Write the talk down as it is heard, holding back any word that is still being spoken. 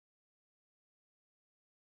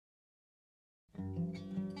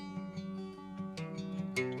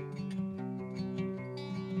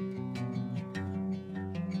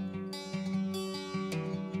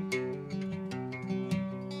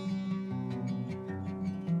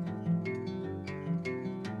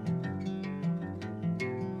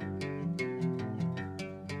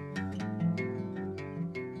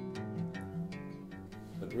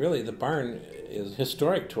But really, the barn is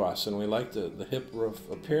historic to us, and we like the hip roof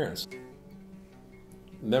appearance.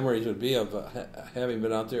 Memories would be of having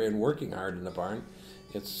been out there and working hard in the barn.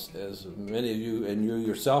 It's, as many of you and you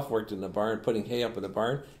yourself worked in the barn, putting hay up in the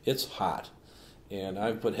barn, it's hot. And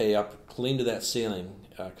I've put hay up clean to that ceiling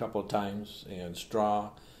a couple of times, and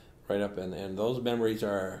straw right up, and those memories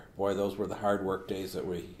are, boy, those were the hard work days that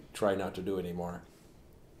we try not to do anymore.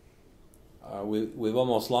 We've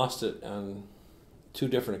almost lost it on two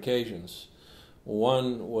different occasions.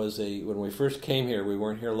 One was when we first came here, we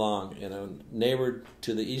weren't here long, and a neighbor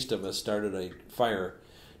to the east of us started a fire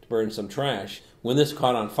to burn some trash. When this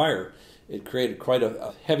caught on fire, it created quite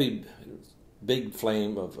a heavy, big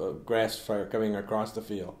flame of grass fire coming across the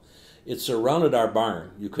field. It surrounded our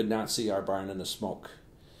barn. You could not see our barn in the smoke.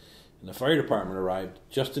 And the fire department arrived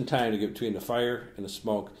just in time to get between the fire and the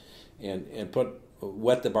smoke and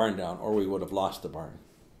wet the barn down, or we would have lost the barn.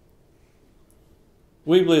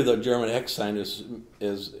 We believe the German X sign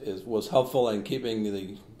was helpful in keeping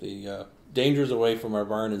the dangers away from our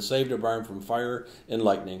barn and saved our barn from fire and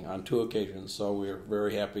lightning on two occasions. So we're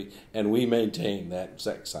very happy, and we maintain that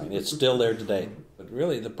X sign. It's still there today. But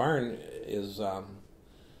really, the barn is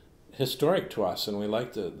historic to us, and we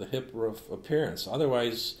like the hip roof appearance.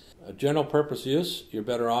 Otherwise, a general purpose use, you're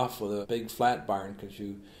better off with a big flat barn because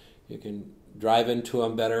you can drive into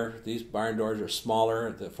them better. These barn doors are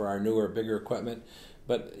smaller for our newer, bigger equipment.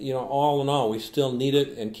 But, you know, all in all, we still need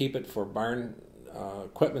it and keep it for barn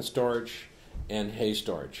equipment storage and hay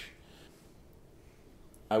storage.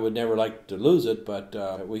 I would never like to lose it,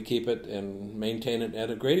 but we keep it and maintain it at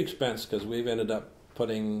a great expense because we've ended up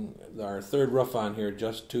putting our third roof on here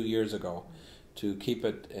just 2 years ago to keep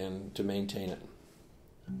it and to maintain it.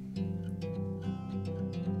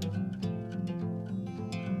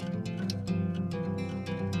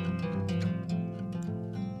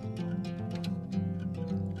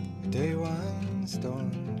 Day one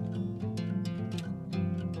storm,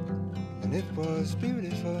 and it was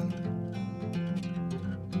beautiful.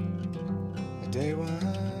 A day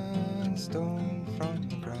one storm from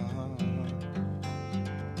the ground.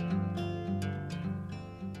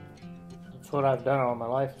 That's what I've done all my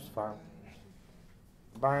life is farm.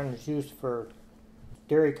 The barn is used for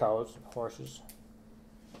dairy cows, horses,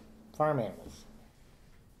 farm animals.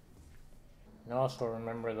 And also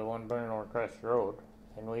remember the one burning over across the road.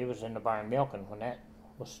 And we was in the barn milking when that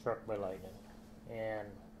was struck by lightning. And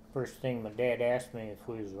first thing my dad asked me if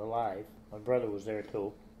we was alive. My brother was there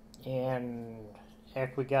too. And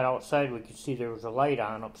after we got outside, we could see there was a light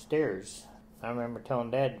on upstairs. I remember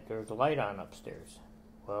telling Dad there was a light on upstairs.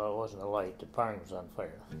 Well, it wasn't a light. The barn was on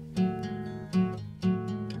fire.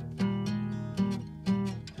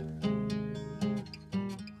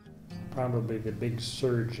 Probably the big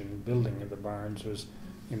surge in building of the barns was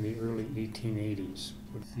in the early 1880s.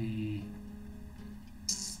 The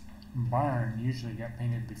barn usually got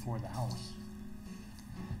painted before the house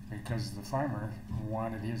because the farmer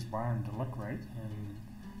wanted his barn to look right, and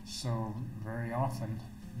so very often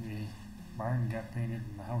the barn got painted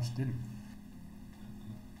and the house didn't.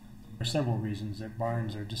 There are several reasons that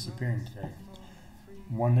barns are disappearing today.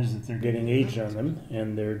 One is that they're getting age on them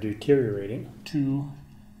and they're deteriorating. Two,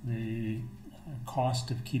 the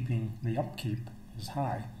cost of keeping the upkeep is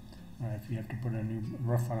high. If you have to put a new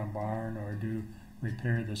roof on a barn or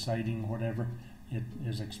repair the siding, whatever, it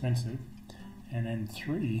is expensive. And then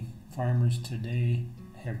three, farmers today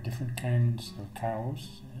have different kinds of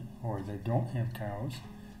cows, or they don't have cows,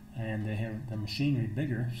 and they have the machinery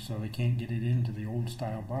bigger, so they can't get it into the old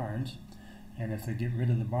style barns. And if they get rid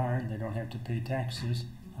of the barn, they don't have to pay taxes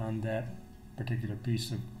on that particular piece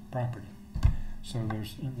of property. So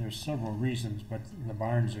there's several reasons, but the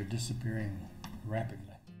barns are disappearing rapidly.